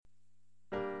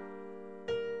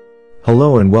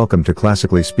Hello and welcome to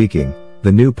Classically Speaking,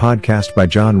 the new podcast by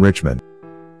John Richmond.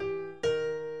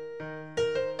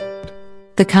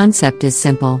 The concept is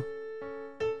simple.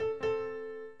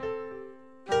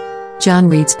 John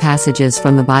reads passages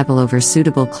from the Bible over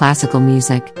suitable classical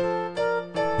music.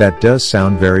 That does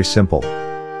sound very simple.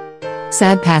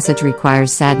 Sad passage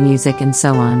requires sad music and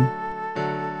so on.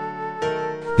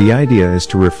 The idea is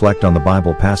to reflect on the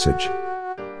Bible passage.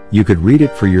 You could read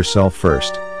it for yourself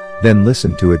first, then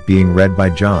listen to it being read by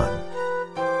John.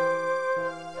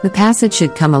 The passage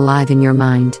should come alive in your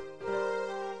mind.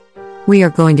 We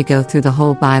are going to go through the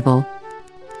whole Bible.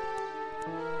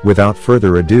 Without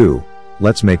further ado,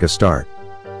 let's make a start.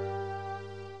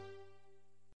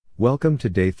 Welcome to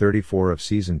day 34 of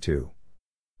season 2.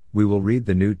 We will read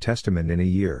the New Testament in a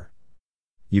year.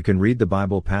 You can read the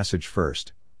Bible passage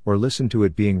first, or listen to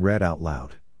it being read out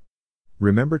loud.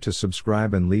 Remember to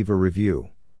subscribe and leave a review.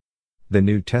 The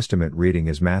New Testament reading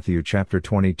is Matthew chapter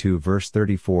 22 verse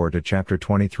 34 to chapter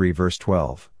 23 verse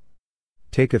 12.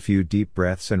 Take a few deep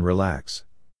breaths and relax.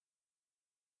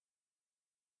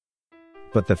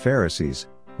 But the Pharisees,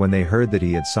 when they heard that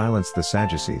he had silenced the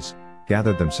Sadducees,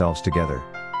 gathered themselves together.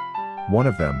 One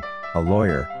of them, a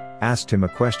lawyer, asked him a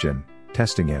question,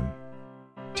 testing him.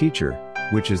 "Teacher,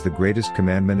 which is the greatest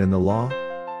commandment in the law?"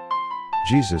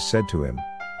 Jesus said to him,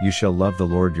 "You shall love the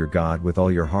Lord your God with all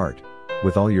your heart,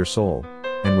 with all your soul,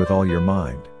 and with all your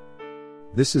mind.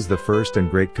 This is the first and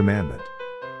great commandment.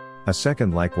 A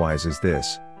second likewise is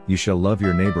this, you shall love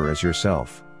your neighbor as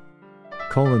yourself.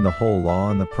 The whole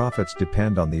law and the prophets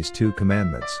depend on these two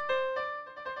commandments."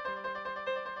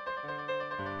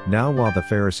 Now while the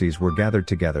Pharisees were gathered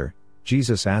together,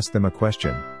 Jesus asked them a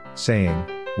question, saying,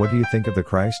 "What do you think of the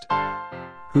Christ?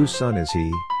 Whose son is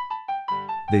he?"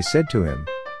 They said to him,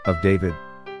 "Of David."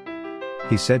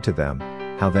 He said to them,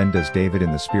 "How then does David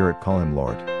in the Spirit call him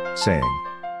Lord, saying,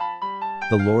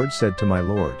 'The Lord said to my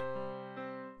Lord,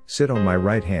 sit on my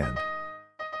right hand,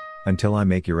 until I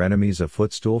make your enemies a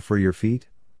footstool for your feet?'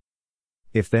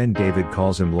 If then David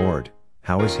calls him Lord,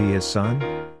 how is he his son?"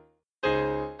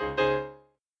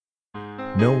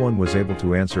 No one was able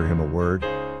to answer him a word,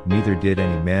 neither did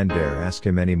any man dare ask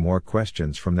him any more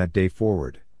questions from that day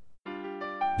forward.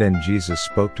 Then Jesus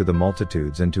spoke to the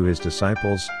multitudes and to his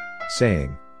disciples,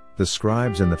 saying, "The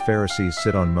scribes and the Pharisees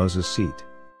sit on Moses' seat.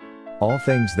 All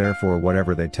things therefore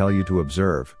whatever they tell you to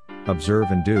observe, observe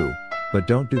and do, but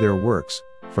don't do their works,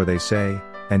 for they say,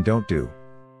 and don't do.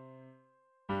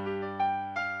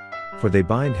 For they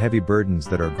bind heavy burdens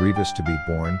that are grievous to be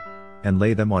borne, and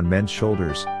lay them on men's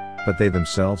shoulders, but they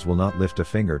themselves will not lift a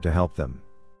finger to help them.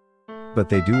 But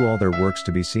they do all their works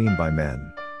to be seen by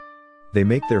men. They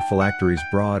make their phylacteries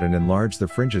broad and enlarge the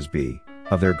fringes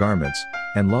of their garments,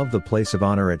 and love the place of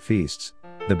honor at feasts,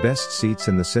 the best seats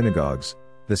in the synagogues,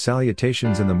 the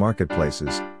salutations in the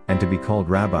marketplaces, and to be called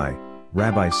Rabbi,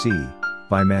 Rabbi see,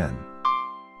 by men.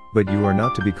 But you are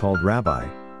not to be called Rabbi,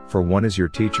 for one is your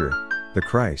teacher, the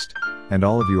Christ, and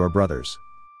all of you are brothers.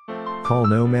 Call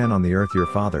no man on the earth your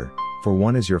father, for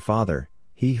one is your Father,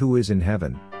 he who is in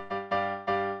heaven.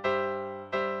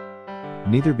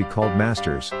 Neither be called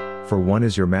masters, for one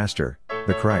is your master,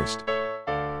 the Christ.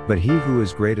 But he who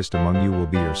is greatest among you will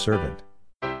be your servant.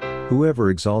 Whoever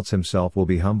exalts himself will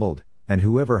be humbled, and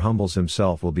whoever humbles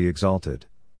himself will be exalted."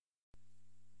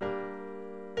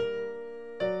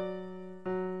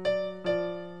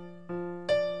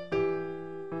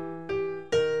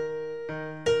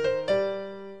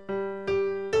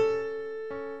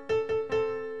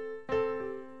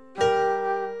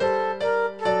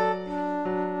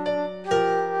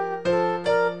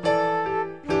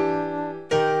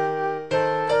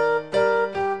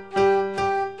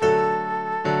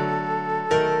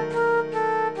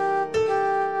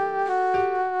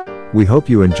 We hope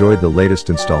you enjoyed the latest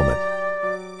installment.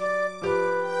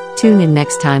 Tune in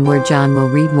next time where John will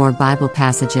read more Bible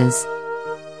passages.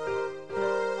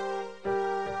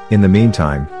 In the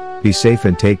meantime, be safe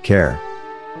and take care.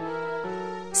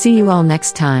 See you all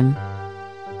next time.